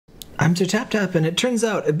I'm Sir TapTap, and it turns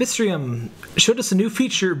out Abyssrium showed us a new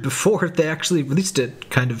feature before they actually released it,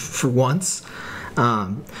 kind of for once.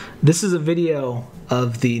 This is a video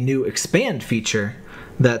of the new expand feature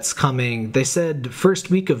that's coming, they said, first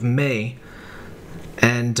week of May,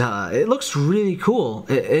 and it looks really cool.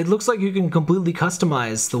 It looks like you can completely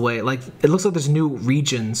customize the way, like, it looks like there's new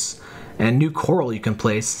regions and new coral you can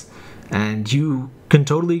place, and you can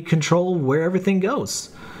totally control where everything goes.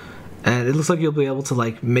 And it looks like you'll be able to,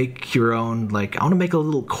 like, make your own, like, I want to make a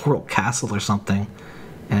little coral castle or something.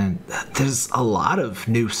 And there's a lot of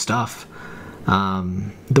new stuff.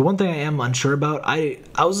 The one thing I am unsure about, I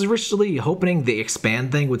was originally hoping the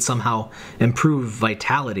expand thing would somehow improve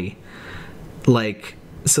vitality. Like,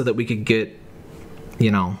 so that we could get, you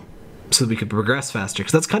know, so that we could progress faster.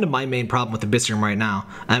 Because that's kind of my main problem with Abyssrium right now.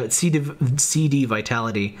 I'm at CD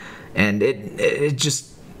vitality, and it just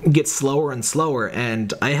gets slower and slower,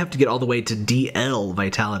 and I have to get all the way to DL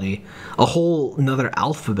vitality, a whole another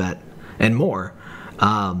alphabet and more,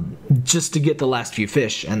 just to get the last few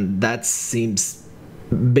fish, and that seems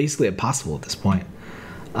basically impossible at this point.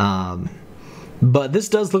 But this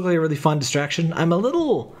does look like a really fun distraction. I'm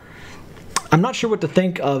not sure what to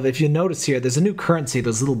think of. If you notice here, there's a new currency,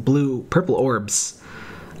 those little purple orbs.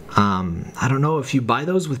 I don't know if you buy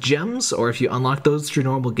those with gems, or if you unlock those through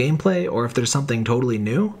normal gameplay, or if there's something totally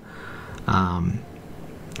new.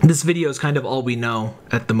 This video is kind of all we know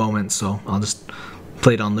at the moment, so I'll just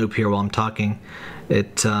play it on loop here while I'm talking.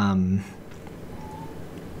 It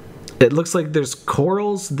looks like there's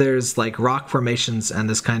corals, there's like rock formations, and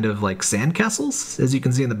this kind of like sand castles, as you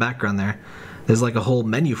can see in the background there. There's like a whole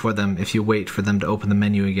menu for them if you wait for them to open the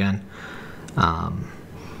menu again.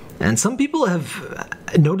 And some people have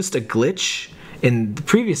noticed a glitch in the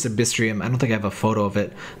previous Abyssrium. I don't think I have a photo of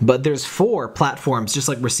it, but there's 4 platforms, just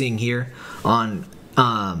like we're seeing here, on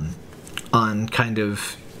kind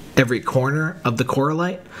of every corner of the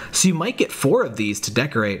coralite. So you might get 4 of these to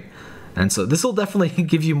decorate. And so this will definitely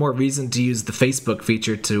give you more reason to use the Facebook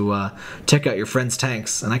feature to check out your friends'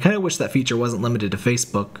 tanks. And I kind of wish that feature wasn't limited to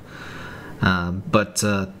Facebook. But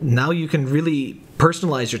now you can really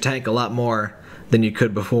personalize your tank a lot more than you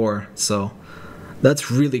could before, so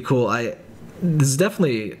that's really cool. This is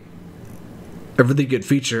definitely a really good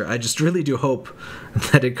feature. I just really do hope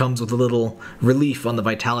that it comes with a little relief on the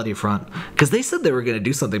vitality front, because they said they were going to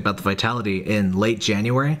do something about the vitality in late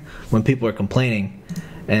January when people are complaining,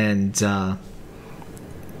 and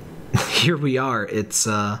here we are. It's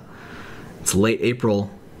late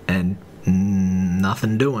April and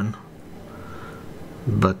nothing doing.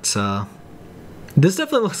 But this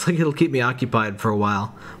definitely looks like it'll keep me occupied for a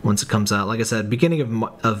while once it comes out. Like I said, beginning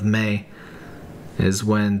of May is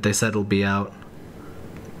when they said it'll be out.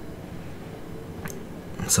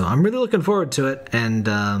 So I'm really looking forward to it, and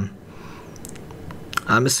I'm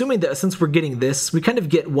assuming that since we're getting this, we kind of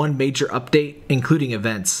get one major update, including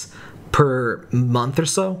events, per month or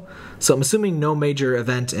so. So I'm assuming no major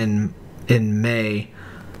event in May.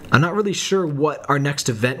 I'm not really sure what our next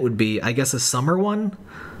event would be. I guess a summer one?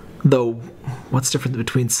 Though, what's different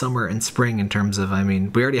between summer and spring in terms of, I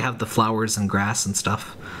mean, we already have the flowers and grass and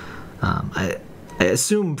stuff. I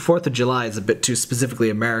assume 4th of July is a bit too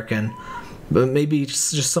specifically American, but maybe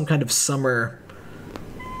just some kind of summer,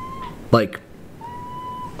 like,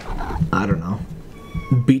 I don't know,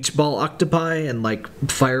 beach ball octopi and, like,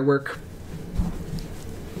 firework,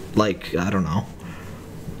 like, I don't know,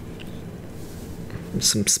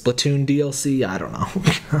 some Splatoon DLC, I don't know.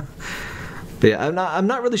 But yeah, I'm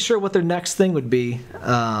not really sure what their next thing would be,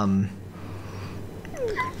 because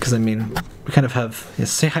I mean, we kind of have, yeah,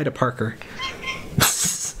 say hi to Parker.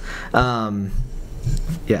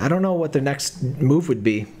 Yeah, I don't know what their next move would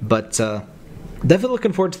be, but definitely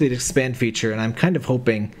looking forward to the expand feature, and I'm kind of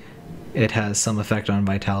hoping it has some effect on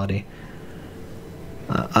vitality.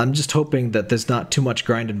 I'm just hoping that there's not too much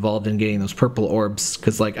grind involved in getting those purple orbs,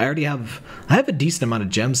 because like I have a decent amount of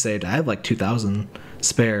gems saved. I have like 2,000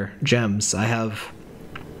 spare gems.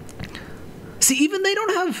 See, even they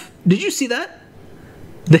don't have, did you see that?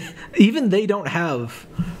 Even they don't have,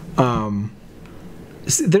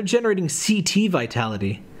 they're generating CT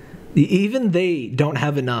vitality. Even they don't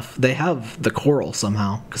have enough. They have the coral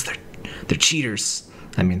somehow, because they're cheaters.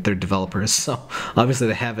 I mean, they're developers, so obviously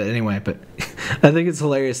they have it anyway, but I think it's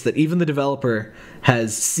hilarious that even the developer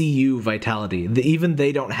has CU vitality. Even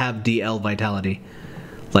they don't have DL vitality.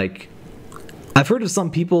 Like, I've heard of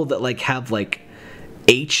some people that, like, have, like,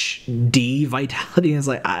 HD vitality, and it's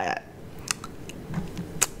like, I'm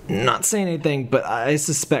not saying anything, but I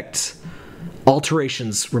suspect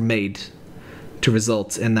alterations were made to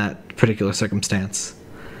result in that particular circumstance.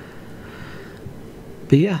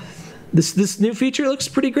 But yeah, this new feature looks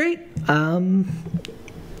pretty great.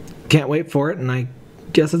 Can't wait for it, and I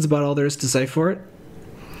guess that's about all there is to say for it.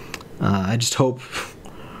 I just hope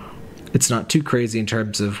it's not too crazy in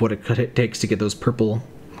terms of what it takes to get those purple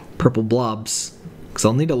blobs, because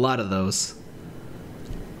I'll need a lot of those.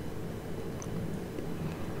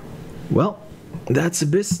 Well, that's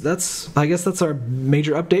Abyss. I guess that's our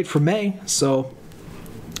major update for May. So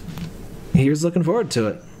here's looking forward to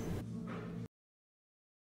it.